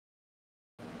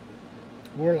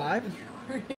We're live.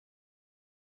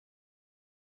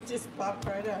 Just popped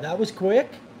right up. That was quick.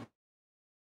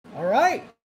 All right.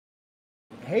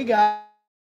 Hey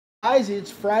guys,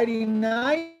 it's Friday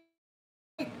night.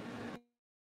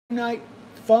 Night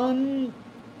fun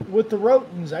with the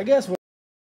Rhotens, I guess.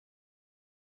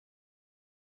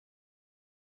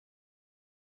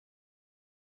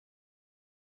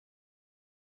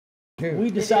 We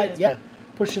decided, yeah,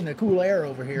 pushing the cool air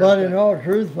over here. But in all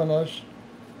truthfulness,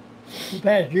 the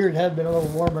past years have been a little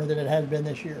warmer than it has been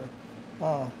this year.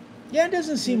 Yeah, it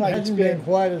doesn't seem like it it's hasn't been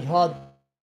quite as hot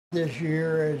this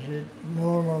year as it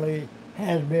normally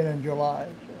has been in July.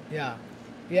 So. Yeah,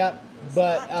 yeah,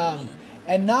 but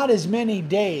and not as many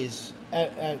days.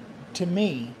 To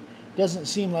me, doesn't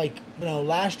seem like, you know,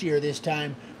 last year this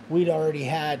time we'd already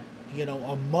had, you know,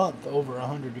 a month over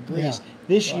 100 degrees. Yeah,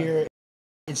 this year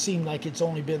it seemed like it's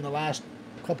only been the last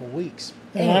couple weeks.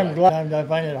 And anyway. I'm glad. I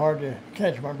find it hard to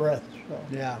catch my breath. So.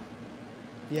 Yeah,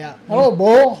 yeah. Hello,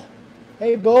 Bull.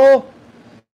 Hey, Bull.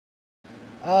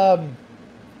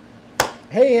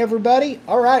 Hey, everybody.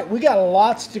 All right, we got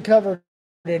lots to cover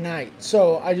tonight,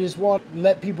 so I just want to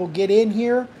let people get in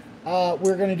here.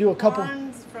 We're going to do a couple.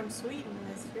 Hans from Sweden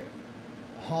is here.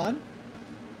 Hans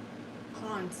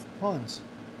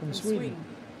from Sweden.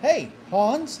 Hey,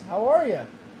 Hans, how are you?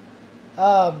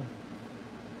 All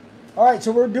right,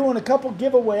 so we're doing a couple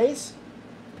giveaways.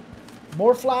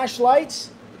 More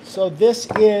flashlights. So this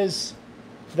is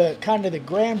the kind of the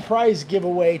grand prize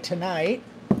giveaway tonight,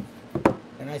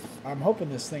 and I'm hoping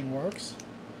this thing works.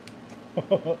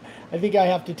 I think I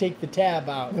have to take the tab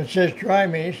out. It says try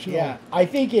me. So. Yeah, I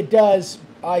think it does.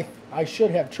 I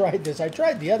should have tried this. I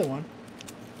tried the other one.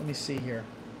 Let me see here.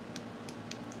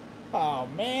 Oh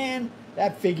man,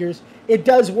 that figures. It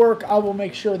does work. I will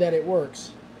make sure that it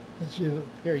works. Let's see.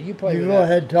 Here, you play with it. You go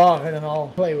ahead talking and I'll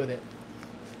play with it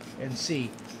and see.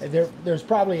 There's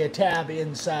probably a tab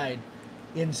inside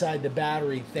the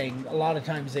battery thing. A lot of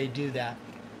times they do that.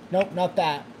 Nope, not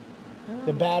that. Oh.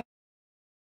 The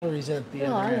battery's at the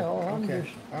other end. I know.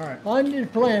 All right. I'm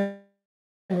just playing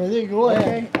with it. Go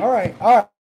ahead. Okay. All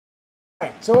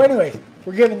right. So anyway,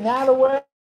 we're giving that away,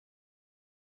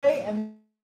 and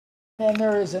then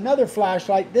there is another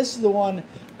flashlight. This is the one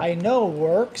I know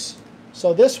works.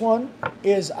 So this one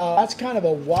is that's kind of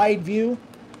a wide view,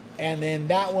 and then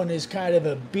that one is kind of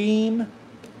a beam.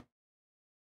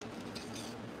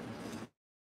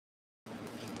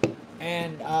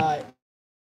 And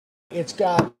it's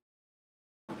got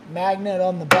magnet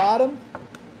on the bottom,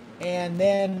 and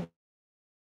then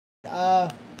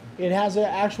it has an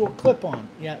actual clip on.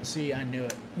 Yeah, see, I knew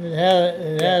it.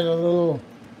 It had a little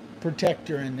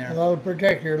protector in there. A little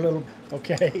protector, a little.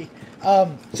 Okay.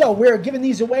 So we're giving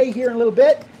these away here in a little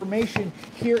bit. Information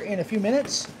here in a few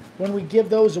minutes when we give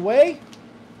those away.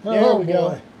 There we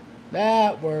go.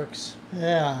 That works.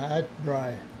 Yeah, that's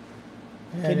right.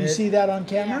 Can you see that on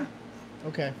camera? Yeah.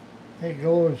 Okay. It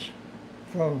goes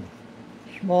from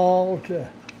small to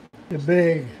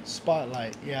big.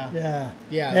 Spotlight, yeah. Yeah.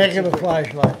 Yeah. Heck of a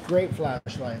flashlight. Great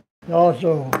flashlight. It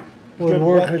also would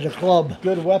work as a club.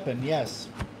 Good weapon, yes.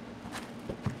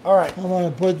 All right. I'm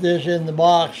going to put this in the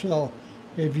box, so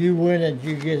if you win it,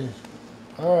 you get it.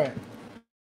 All right.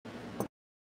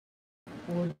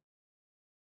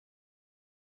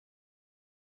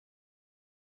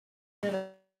 In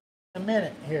a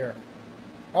minute here.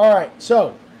 All right,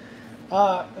 so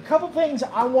a couple things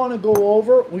I want to go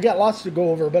over. We got lots to go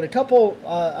over, but a couple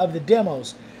of the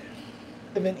demos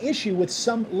have an issue with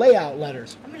some layout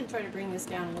letters. I'm going to try to bring this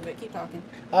down a little bit. Keep talking.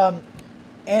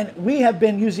 And we have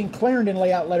been using Clarendon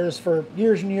layout letters for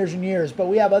years and years and years, but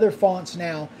we have other fonts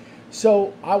now.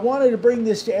 So I wanted to bring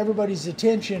this to everybody's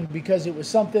attention because it was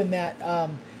something that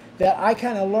that I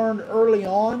kind of learned early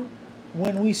on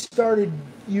when we started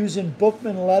using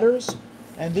Bookman letters.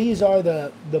 And these are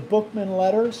the Bookman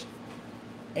letters.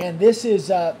 And this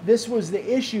is this was the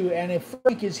issue. And if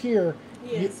Frank is here,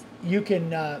 you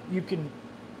can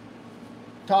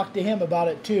talk to him about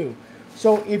it too.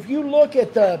 So if you look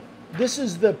at this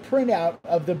is the printout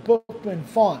of the Bookman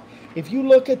font. If you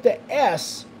look at the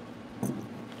S,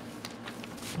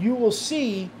 you will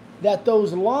see that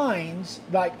those lines,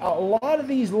 like a lot of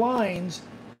these lines,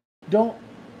 don't.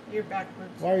 You're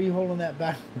backwards. Why are you holding that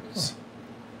backwards?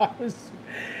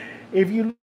 If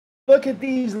you look at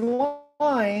these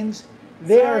lines,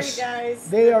 they are slanted.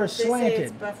 Say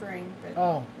it's buffering. But.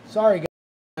 Oh, sorry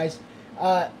guys.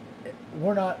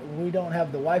 We don't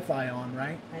have the Wi-Fi on,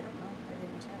 right? I don't know. I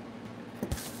didn't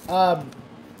check.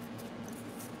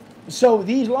 So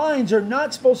these lines are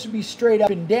not supposed to be straight up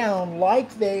and down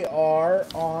like they are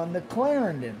on the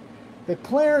Clarendon. The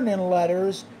Clarendon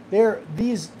letters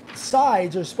these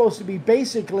sides are supposed to be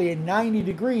basically at 90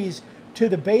 degrees to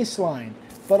the baseline,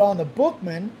 but on the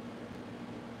Bookman,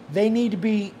 they need to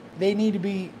be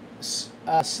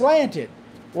slanted,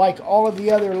 like all of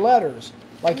the other letters.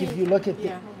 Like if you look at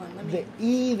the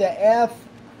E, the F,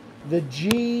 the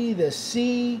G, the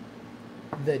C,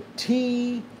 the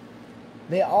T,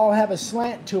 they all have a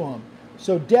slant to them.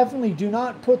 So definitely do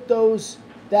not put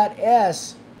that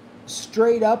S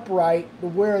straight upright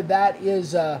where that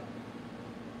is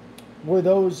where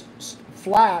those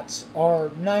flats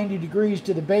are 90 degrees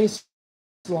to the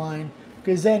baseline,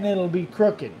 because then it'll be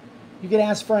crooked. You can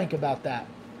ask Frank about that.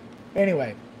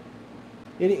 Anyway,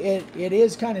 it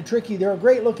is kind of tricky. They're a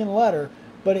great looking letter,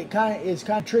 but it's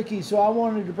kind of tricky. So I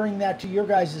wanted to bring that to your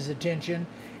guys' attention,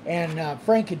 and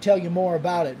Frank could tell you more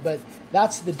about it. But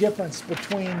that's the difference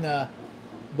between the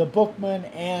Bookman,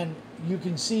 and you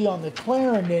can see on the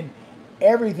Clarendon,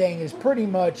 everything is pretty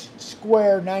much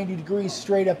square, 90 degrees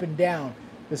straight up and down.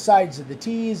 The sides of the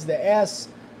T's, the S,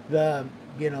 the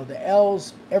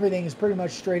L's, everything is pretty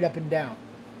much straight up and down.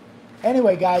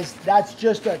 Anyway, guys, that's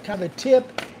just a kind of a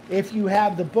tip. If you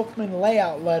have the Bookman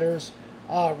layout letters,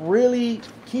 really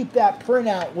keep that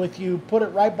printout with you. Put it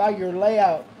right by your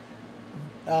layout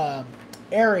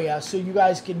area so you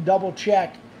guys can double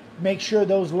check. Make sure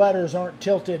those letters aren't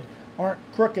tilted, aren't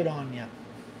crooked on you.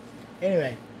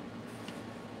 Anyway.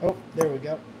 Oh, there we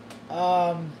go.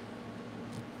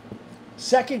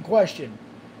 Second question.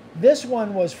 This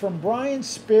one was from Brian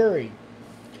Sperry.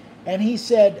 And he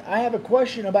said, I have a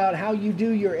question about how you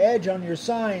do your edge on your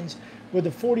signs with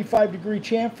a 45-degree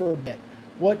chamfer bit.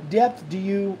 What depth do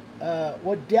you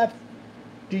do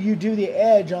the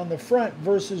edge on the front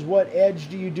versus what edge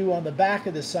do you do on the back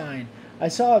of the sign? I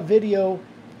saw a video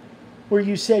where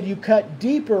you said you cut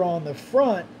deeper on the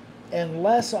front and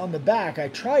less on the back. I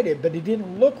tried it, but it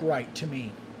didn't look right to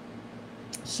me.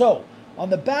 So on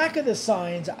the back of the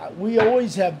signs, we've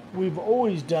always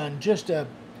done just a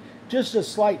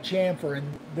slight chamfer, and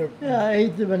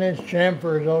eighth of an inch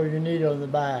chamfer is all you need on the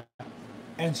back.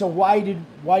 And so why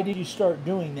did you start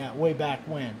doing that way back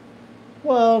when?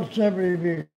 Well,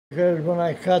 simply because when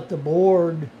I cut the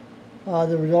board,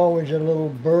 there was always a little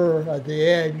burr at the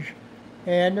edge,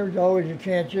 and there was always a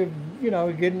chance of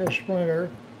getting a splinter.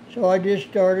 So I just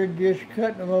started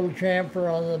cutting a little chamfer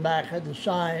on the back of the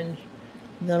signs.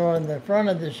 And then on the front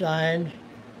of the signs,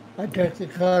 I took the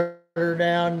cutter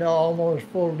down to almost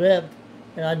full depth,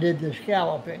 and I did the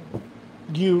scalloping.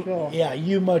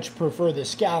 You much prefer the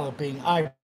scalloping.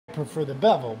 I prefer the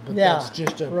bevel, but that's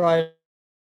just right.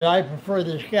 I prefer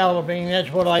the scalloping.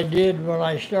 That's what I did when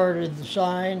I started the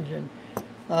signs, and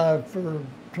for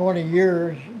 20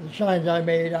 years, the signs I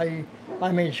made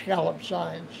scallop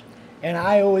signs. And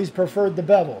I always preferred the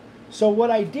bevel. So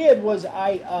what I did was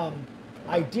I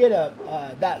did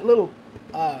that little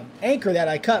anchor that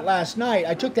I cut last night.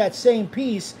 I took that same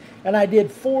piece and I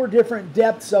did 4 different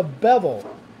depths of bevel.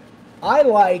 I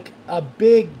like a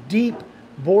big, deep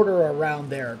border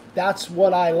around there. That's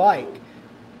what I like.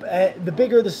 The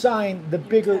bigger the sign, the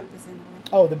bigger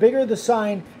the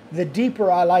sign, the deeper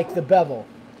I like the bevel.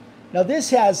 Now this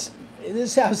has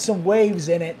some waves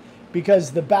in it,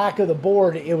 because the back of the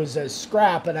board, it was a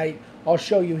scrap, and I'll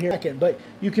show you here in a second. But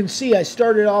you can see I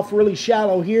started off really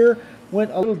shallow here, went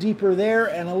a little deeper there,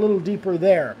 and a little deeper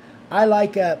there. I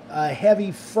like a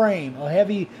heavy frame, a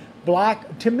heavy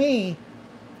black. To me,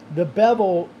 the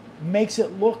bevel makes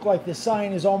it look like the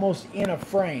sign is almost in a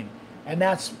frame, and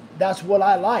that's what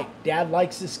I like. Dad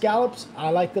likes the scallops. I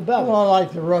like the bevel. Well, I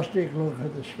like the rustic look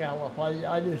of the scallop.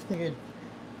 I just think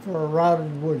for a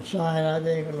routed wood sign, I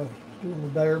think it looks a little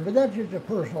better, but that's just a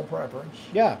personal preference.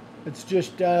 Yeah, it's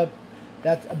just that.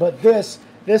 But this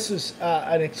is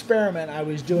an experiment I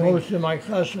was doing. Most of my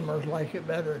customers like it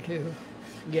better too.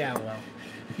 Yeah, well,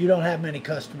 you don't have many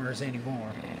customers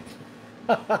anymore.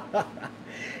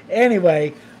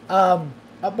 Anyway, but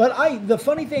the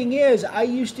funny thing is, I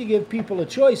used to give people a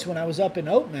choice when I was up in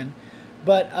Oatman,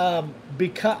 but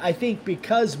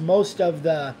because most of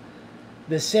the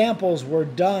samples were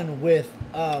done with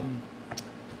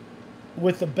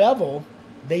the bevel,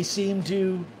 they seem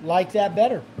to like that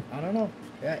better. I don't know.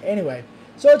 Anyway,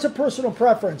 so it's a personal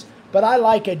preference, but I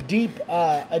like a deep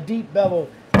bevel,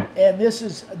 and this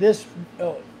is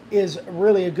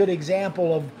really a good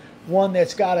example of one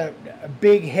that's got a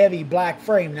big, heavy black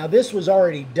frame. Now this was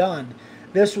already done.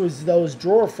 This was those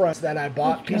drawer fronts that I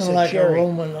bought. Kind of like a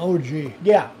Roman OG.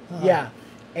 Yeah, yeah.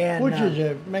 And, which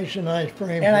makes a nice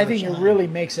frame. And I think it really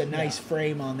makes a nice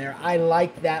frame on there. I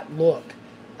like that look.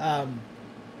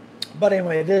 But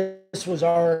anyway, this was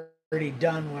already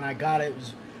done when I got it. It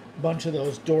was a bunch of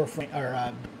those door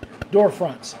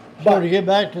fronts. So to get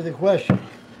back to the question,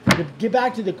 to get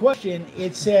back to the question,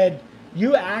 it said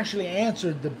you actually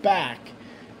answered the back.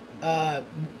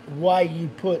 Why you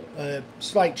put a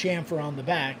slight chamfer on the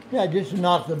back. yeah, just to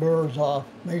knock the burrs off.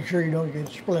 Make sure you don't get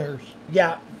splinters.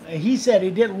 Yeah, he said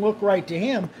it didn't look right to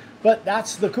him, but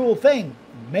that's the cool thing.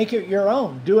 Make it your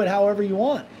own. Do it however you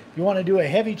want. If you want to do a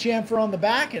heavy chamfer on the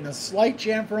back and a slight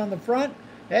chamfer on the front,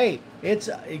 hey, it's,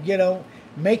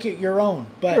 make it your own.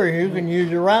 But Sure, you can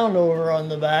use a round over on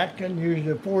the back and use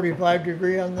a 45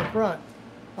 degree on the front.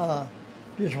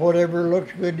 Just whatever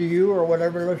looks good to you or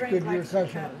whatever looks Frank good to your likes your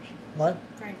customers. cup. What?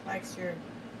 Frank likes your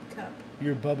cup.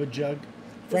 your Bubba jug. He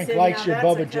Frank said, likes "Now your that's a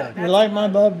Bubba cup. jug. You That's like a my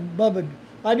mug." Bubba?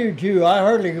 I do too. I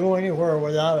hardly go anywhere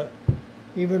without it.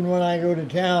 Even when I go to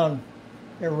town,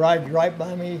 it rides right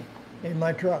by me in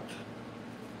my truck.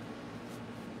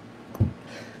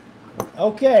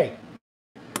 Okay,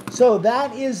 so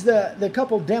that is the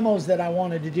couple demos that I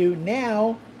wanted to do.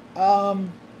 Now,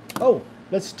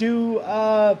 let's do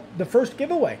the first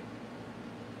giveaway.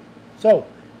 So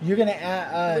you're gonna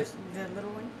Which, the little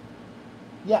one?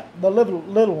 yeah, the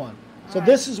little one. So All right.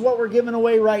 this is what we're giving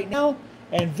away right now,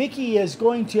 and Vicky is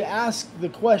going to ask the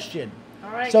question. All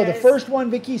right, So the guys. first one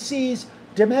Vicky sees,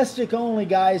 domestic only,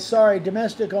 guys. Sorry,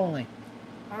 domestic only.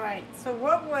 All right. So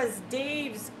what was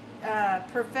Dave's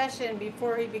profession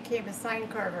before he became a sign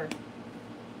carver?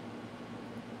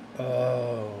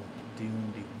 Oh,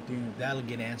 that'll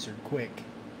get answered quick.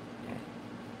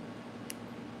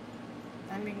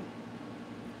 I mean,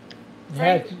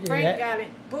 Yeah, Frank got it.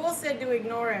 Bull said to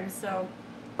ignore him, so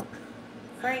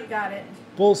Frank got it.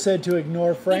 Bull said to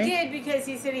ignore Frank. He did because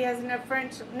he said he has enough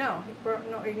French. No,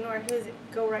 ignore his.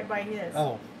 Go right by his.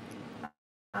 Oh,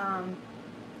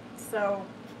 So,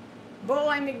 Bull,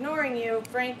 I'm ignoring you.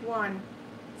 Frank won.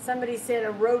 Somebody said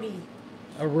a roadie.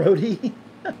 a roadie.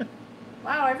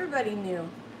 Wow, everybody knew.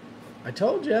 I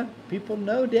told you, people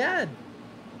know Dad.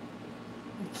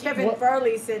 Kevin What?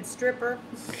 Farley said stripper.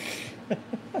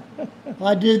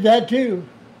 I did that too.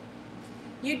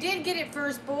 You did get it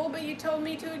first, Bull, but you told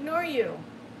me to ignore you.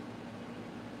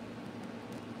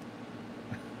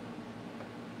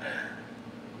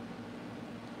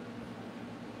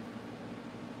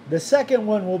 The second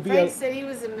one will be Frank said he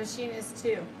was a machinist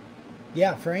too.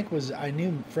 yeah. I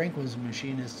knew Frank was a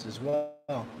machinist as well.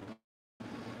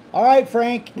 All right,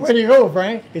 Frank. Way to go,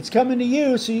 Frank. It's coming to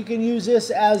you, so you can use this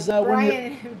as when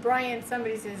you. Brian,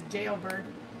 somebody says jailbird.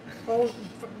 Old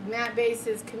Matt Bay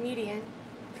says comedian.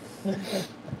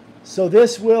 So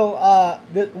this will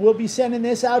we'll be sending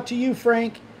this out to you,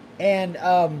 Frank, and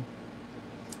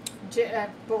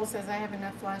Bull says I have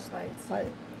enough flashlights.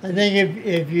 I think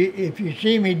if you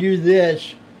see me do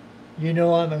this, you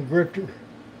know I'm a grifter.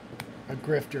 a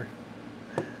grifter.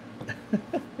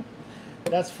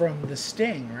 That's from the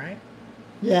Sting, right?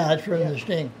 Yeah, that's from Yeah. the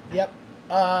Sting. Yep.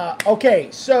 Okay,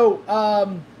 so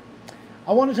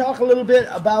I want to talk a little bit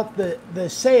about the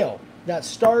sale that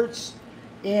starts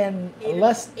in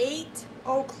 8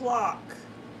 o'clock.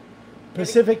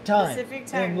 Pacific time. Pacific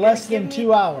time. In Gotta less give than me-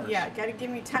 2 hours. Yeah, gotta give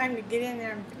me time to get in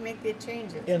there and make the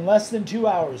changes. In less than 2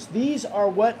 hours. These are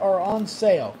what are on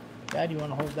sale. Dad, you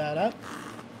want to hold that up?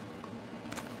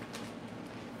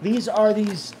 These are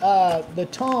the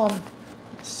Tom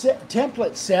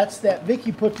template sets that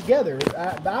Vicky put together.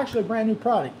 Actually a brand new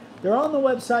product. They're on the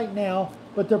website now,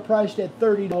 but they're priced at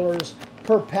 $30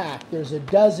 per pack. There's a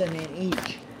dozen in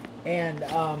each. And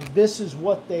this is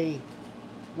what they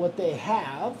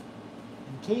have.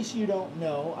 In case you don't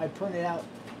know, I printed out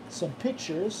some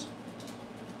pictures.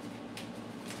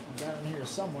 I've got them here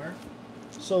somewhere.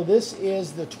 So this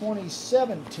is the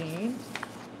 2017.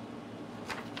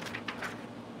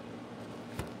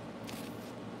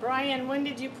 Brian, when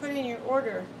did you put in your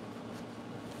order?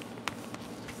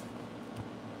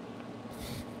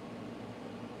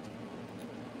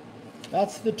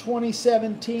 That's the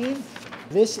 2017.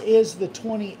 This is the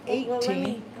 2018. Well, let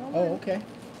me- hold Oh, on. okay.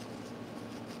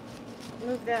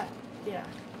 Move that. Yeah.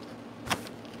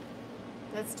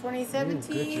 That's Ooh,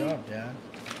 2017. good job, Dad.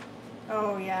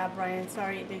 Oh yeah, Brian.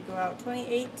 Sorry it did go out.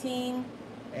 2018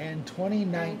 And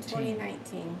 2019. and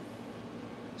 2019.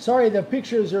 Sorry, the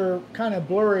pictures are kind of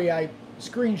blurry. I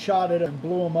screenshotted and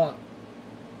blew them up.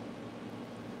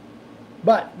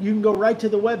 But you can go right to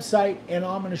the website, and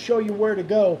I'm going to show you where to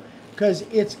go, because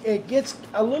it gets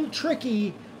a little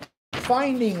tricky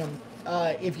finding them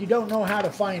if you don't know how to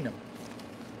find them.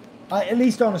 At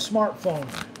least on a smartphone.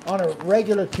 On a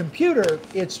regular computer,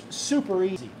 it's super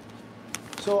easy.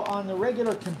 So on the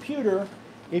regular computer,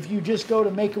 if you just go to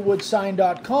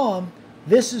makeawoodsign.com,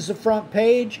 this is the front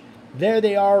page. There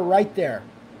they are right there.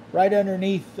 Right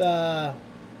underneath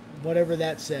whatever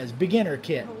that says. Beginner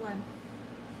kit. Hold on.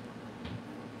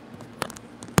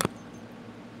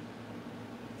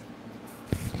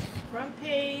 front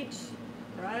page,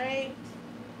 right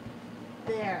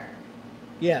there.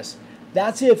 Yes,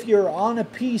 that's if you're on a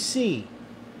PC.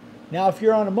 Now, if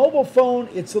you're on a mobile phone,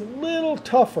 it's a little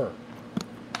tougher.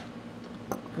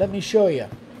 Let me show you.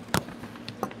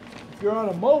 If you're on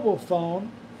a mobile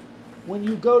phone, when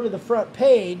you go to the front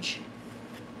page,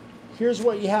 here's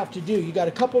what you have to do. You got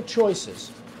a couple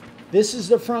choices. This is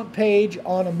the front page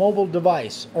on a mobile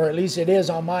device, or at least it is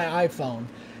on my iPhone.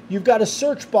 You've got a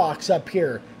search box up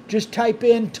here. Just type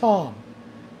in Tom,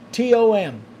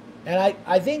 T-O-M. And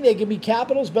I think they can be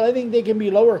capitals, but I think they can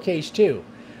be lowercase too.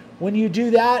 When you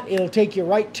do that, it'll take you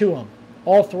right to them,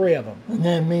 all three of them. And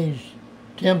that means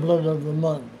template of the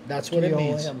month. That's what it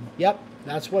means. TOM. Yep,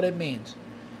 that's what it means.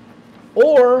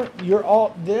 Or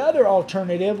the other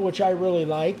alternative, which I really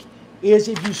like, is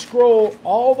if you scroll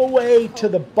all the way to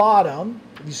the bottom.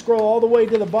 If you scroll all the way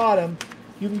to the bottom,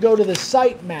 you can go to the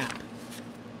site map.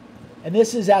 And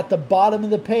this is at the bottom of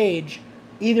the page.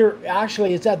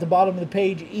 Actually, it's at the bottom of the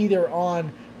page either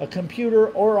on a computer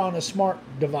or on a smart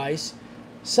device.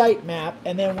 Site map.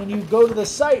 And then when you go to the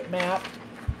site map,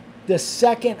 the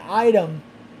second item,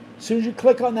 as soon as you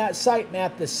click on that site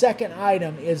map, the second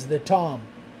item is the Tom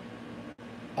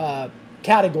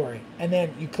category. And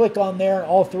then you click on there and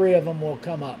all three of them will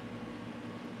come up.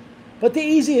 But the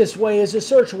easiest way is a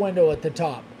search window at the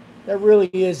top. That really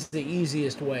is the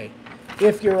easiest way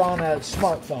if you're on a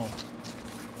smartphone.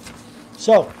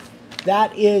 So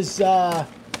that is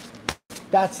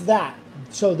that's that.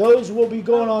 So those will be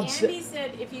going on. Andy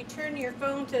said if you turn your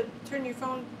phone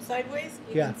sideways,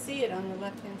 you can see it on the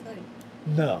left-hand side.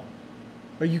 No.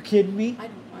 Are you kidding me? I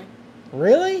don't like.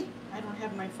 Really? I don't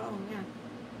have my phone. Yeah.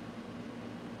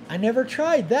 I never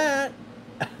tried that.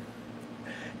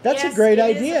 That's yes, a great it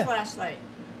idea. Is a flashlight.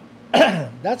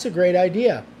 That's a great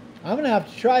idea. I'm going to have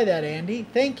to try that, Andy.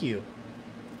 Thank you.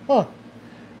 Huh.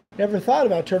 Never thought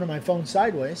about turning my phone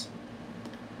sideways.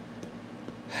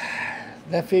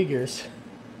 That figures.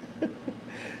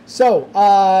 So,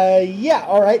 yeah,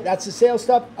 all right. That's the sales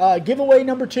stuff. Giveaway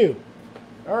number 2.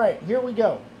 All right, here we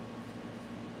go.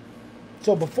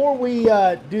 So before we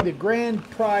do the grand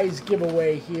prize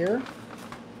giveaway here,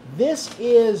 this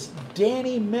is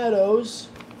Danny Meadows'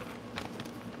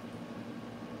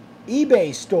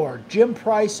 eBay store, Jim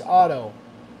Price Auto.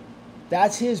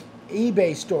 That's his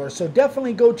eBay store. So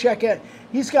definitely go check it.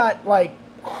 He's got like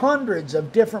hundreds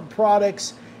of different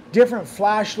products, different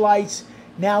flashlights.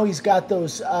 Now he's got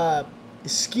those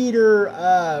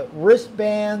Skeeter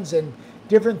wristbands and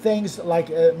different things like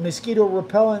mosquito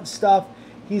repellent stuff.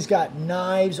 He's got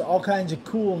knives, all kinds of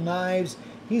cool knives.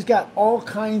 He's got all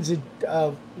kinds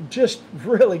of just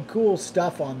really cool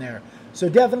stuff on there. So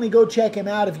definitely go check him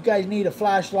out. If you guys need a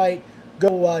flashlight,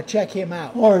 go check him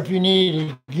out. Or if you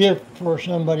need a gift for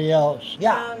somebody else.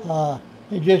 Yeah.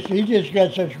 He just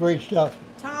got such great stuff.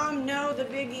 Tom, no, the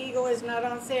Big Eagle is not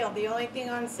on sale. The only thing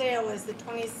on sale is the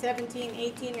 2017,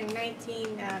 18, and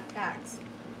 19 packs.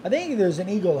 I think there's an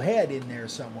eagle head in there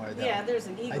somewhere, though. Yeah, there's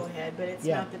an eagle head, but it's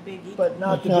not the Big Eagle. But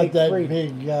not It's the not big that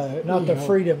freedom. Not the eagle.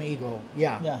 Freedom Eagle.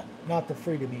 Yeah. Yeah. Not the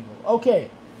Freedom Eagle. Okay.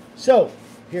 So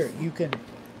here you can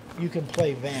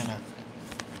play Vanna.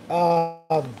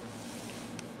 All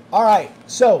right.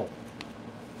 So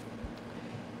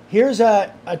here's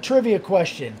a trivia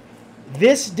question.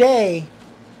 This day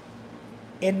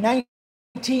in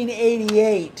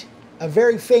 1988, a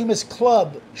very famous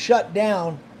club shut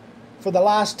down for the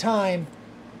last time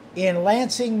in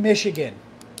Lansing, Michigan.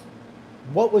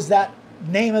 What was that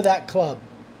name of that club?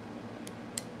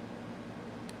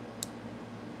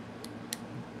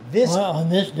 On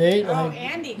this date? Oh,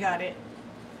 Andy got it.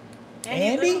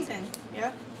 Andy? Rhoten.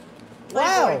 Yeah.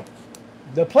 Wow. Playboy.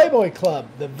 The Playboy Club,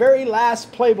 the very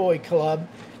last Playboy Club,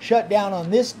 shut down on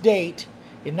this date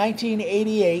in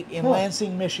 1988 in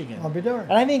Lansing, Michigan. I'll be darned.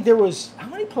 And I think there was, how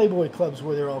many Playboy Clubs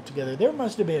were there altogether? There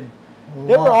must have been.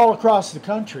 They were all across the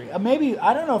country. Maybe,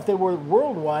 I don't know if they were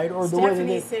worldwide or the way that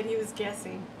Stephanie they... said he was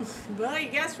guessing. Well, you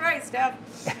guessed right, Steph.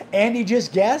 Andy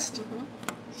just guessed? Mm-hmm.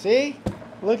 See?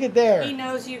 Look at there. He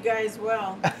knows you guys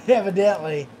well.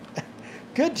 Evidently.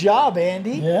 Good job,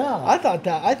 Andy. Yeah. I thought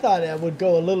that would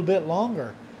go a little bit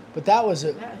longer. But that was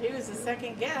a Yeah, he was the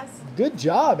second guess. good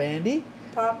job, Andy.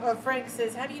 Frank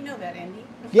says, how do you know that, Andy?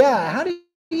 Yeah, how do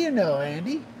you know,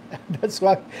 Andy? That's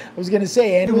what I was going to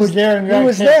say. Andy He was there and got he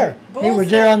was kicked- there. He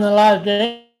was there on the last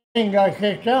day and got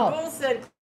kicked out. Bull said,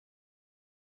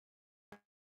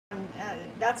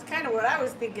 that's kind of what I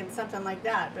was thinking, something like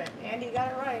that. But Andy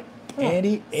got it right.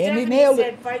 Andy Stephanie nailed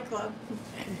said it. Fight Club.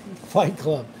 Fight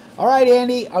Club. All right,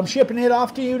 Andy, I'm shipping it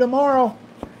off to you tomorrow.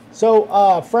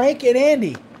 So, Frank and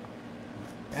Andy.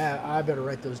 I better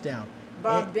write those down.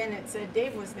 Bob Bennett said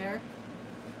Dave was there.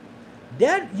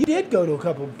 Dad, you did go to a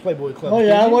couple of Playboy clubs. Oh yeah,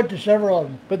 didn't I you? went to several of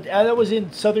them. But that was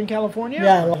in Southern California?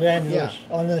 Yeah, Los Angeles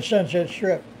Yeah. on the Sunset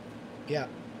Strip. Yeah.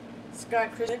 Scott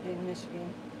Chris lived in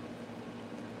Michigan.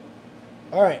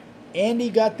 All right. Andy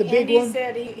got the big Andy one.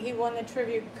 said he won the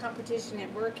trivia competition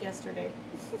at work yesterday.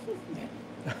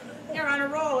 You're on a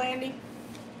roll, Andy.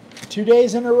 2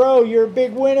 days in a row. You're a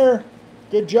big winner.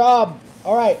 Good job.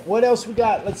 All right. What else we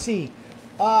got? Let's see.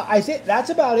 I think that's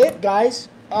about it, guys.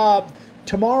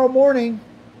 Tomorrow morning,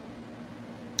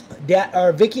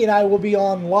 Vicky and I will be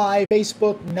on live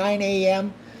Facebook 9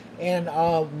 a.m. and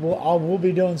we'll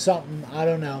be doing something. I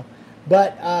don't know.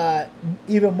 But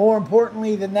even more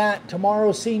importantly than that,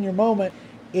 tomorrow's senior moment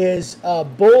is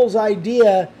Bull's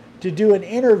idea to do an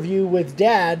interview with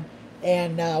Dad.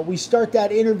 And we start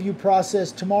that interview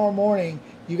process tomorrow morning.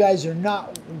 You guys are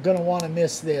not going to want to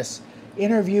miss this.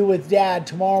 Interview with Dad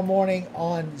tomorrow morning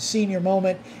on Senior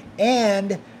Moment.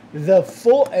 And the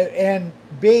full, and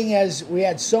being as we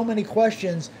had so many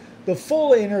questions, the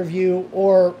full interview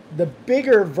or the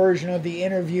bigger version of the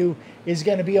interview is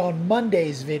going to be on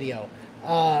Monday's video.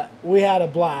 We had a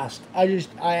blast. I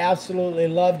absolutely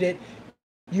loved it.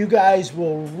 You guys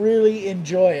will really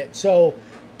enjoy it. So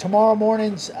tomorrow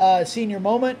morning's Senior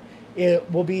Moment, it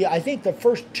will be, I think, the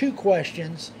first 2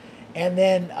 questions, and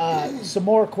then some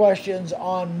more questions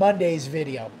on Monday's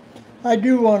video. I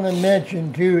do want to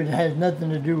mention too, it has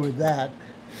nothing to do with that,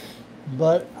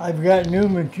 but I've got new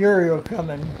material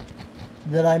coming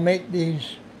that I make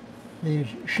these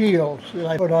shields that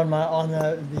I put on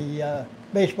the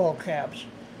baseball caps.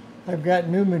 I've got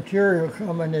new material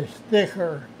coming that's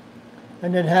thicker,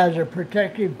 and it has a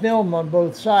protective film on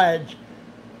both sides.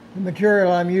 The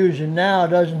material I'm using now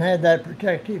doesn't have that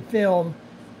protective film,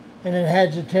 and it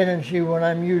has a tendency when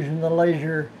I'm using the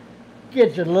laser,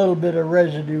 gets a little bit of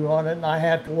residue on it and I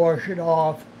have to wash it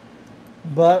off.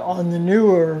 But on the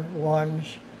newer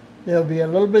ones, they'll be a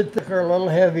little bit thicker, a little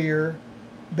heavier,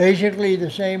 basically the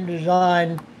same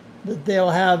design, but they'll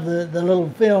have the little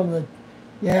film that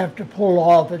you have to pull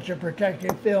off. It's a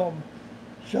protective film.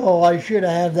 So I should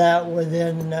have that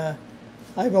within,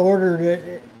 I've ordered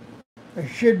it. It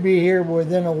should be here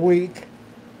within a week.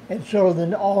 And so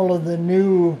then all of the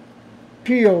new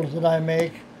shields that I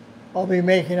make, I'll be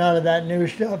making out of that new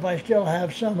stuff. I still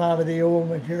have some out of the old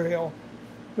material.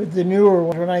 But the newer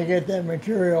ones, when I get that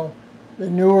material, the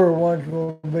newer ones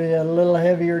will be a little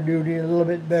heavier duty, a little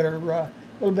bit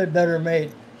better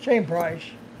made. Same price.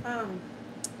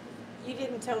 You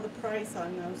didn't tell the price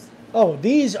on those. Oh,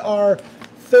 these are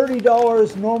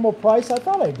 $30 normal price. I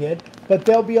thought I did. But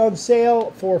they'll be on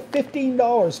sale for $15,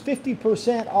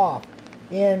 50% off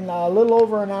in a little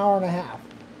over an hour and a half.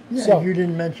 Yeah, so, you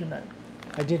didn't mention that.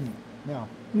 I didn't. No.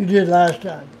 You did last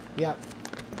time. Yeah.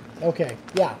 Okay.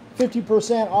 Yeah.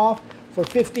 50% off for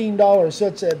 $15.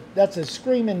 So that's a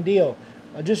screaming deal.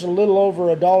 Just a little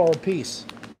over $1 a piece,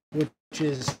 which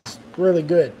is really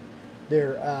good.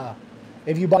 They're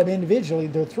if you buy them individually,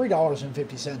 they're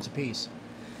 $3.50 a piece.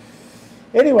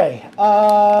 Anyway,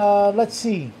 let's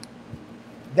see.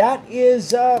 That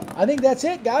is, I think that's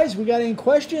it, guys. We got any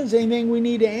questions? Anything we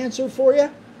need to answer for you?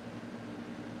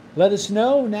 Let us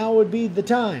know. Now would be the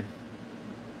time.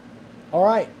 All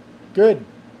right. Good.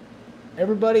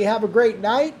 Everybody have a great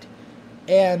night.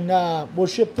 And we'll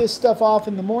ship this stuff off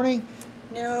in the morning.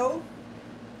 No.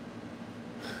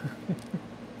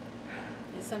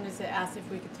 Somebody asked if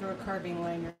we could throw a carving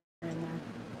liner in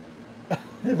there.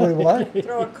 If we what?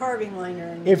 Throw a carving liner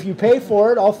in there. If you pay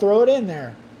for it, I'll throw it in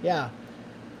there. Yeah.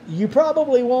 You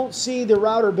probably won't see the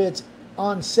router bits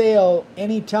on sale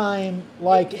anytime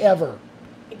like ever.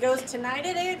 It goes tonight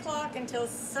at 8 o'clock until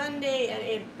Sunday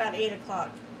at about 8 o'clock.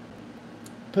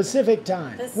 Pacific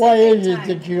time. Why is it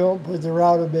that you don't put the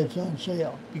router bits on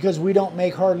sale? Because we don't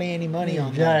make hardly any money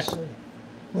on those. Exactly.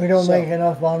 We don't make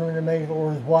enough on them to make it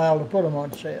worthwhile to put them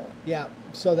on sale. Yeah.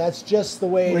 So that's just the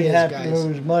way it is, guys. We guys. have to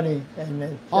lose money.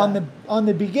 And on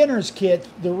the beginner's kit,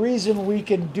 the reason we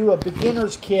can do a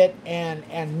beginner's kit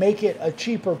and make it a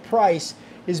cheaper price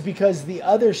is because the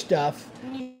other stuff.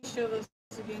 Can you show those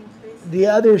again, please? The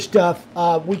other stuff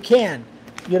we can,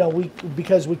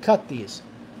 because we cut these.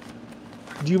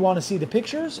 Do you want to see the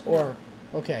pictures or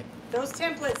okay? Those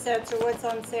template sets are what's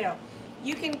on sale.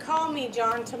 You can call me,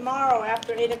 John, tomorrow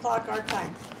after 8 o'clock our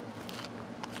time,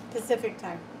 Pacific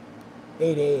time.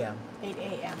 8 a.m. 8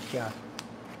 a.m. Yeah.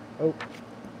 Oh.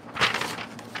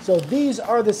 So these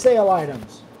are the sale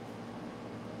items.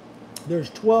 There's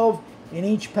 12 in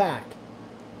each pack,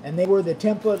 and they were the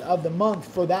template of the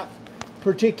month for that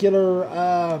particular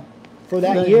for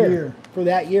that year. For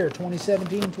that year,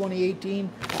 2017, 2018,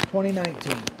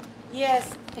 2019.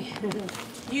 Yes,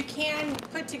 You can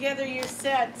put together your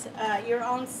set, your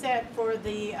own set for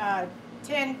the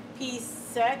 10-piece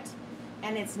set,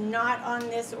 and it's not on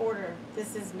this order.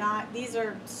 This is not, these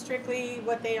are strictly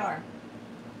what they are.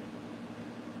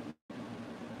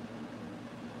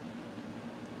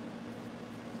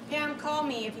 Pam, call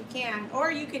me if you can,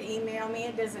 or you can email me,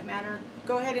 it doesn't matter.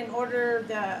 Go ahead and order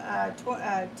the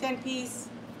 10-piece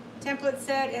template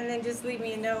set, and then just leave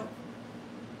me a note.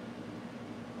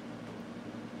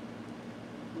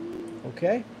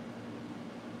 Okay.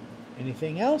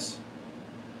 Anything else?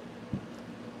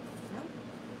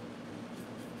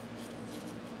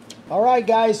 All right,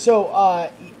 guys. So,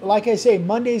 like I say,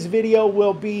 Monday's video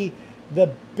will be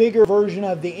the bigger version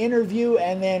of the interview,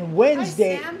 and then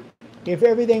Wednesday, Hi, Sam. if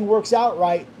everything works out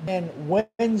right, then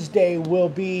Wednesday will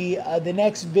be the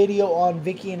next video on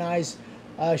Vicki and I's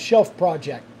shelf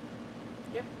project.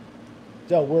 Yep.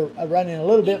 So we're running a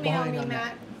little bit Email behind me, on Matt.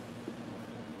 that.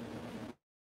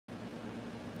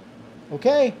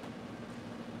 Okay.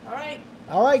 All right.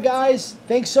 All right, guys.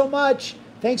 Thanks so much.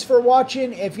 Thanks for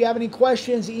watching. If you have any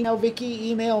questions, email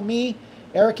Vicki, email me,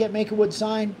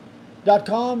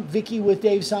 eric@makeawoodsign.com, Vicki with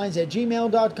Dave Signs at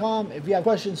gmail.com. If you have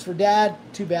questions for Dad,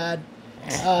 too bad.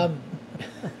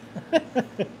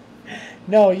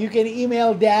 No, you can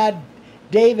email Dad,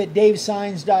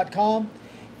 Dave@davesigns.com.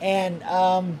 And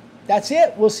that's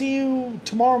it. We'll see you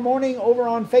tomorrow morning over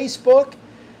on Facebook.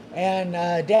 And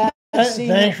Dad,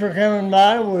 Thanks for coming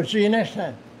by. We'll see you next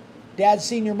time. Dad's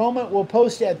Senior Moment will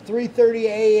post at 3:30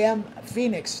 a.m.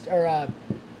 Phoenix or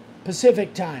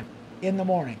Pacific time in the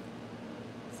morning.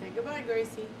 Say goodbye,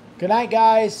 Gracie. Good night,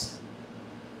 guys.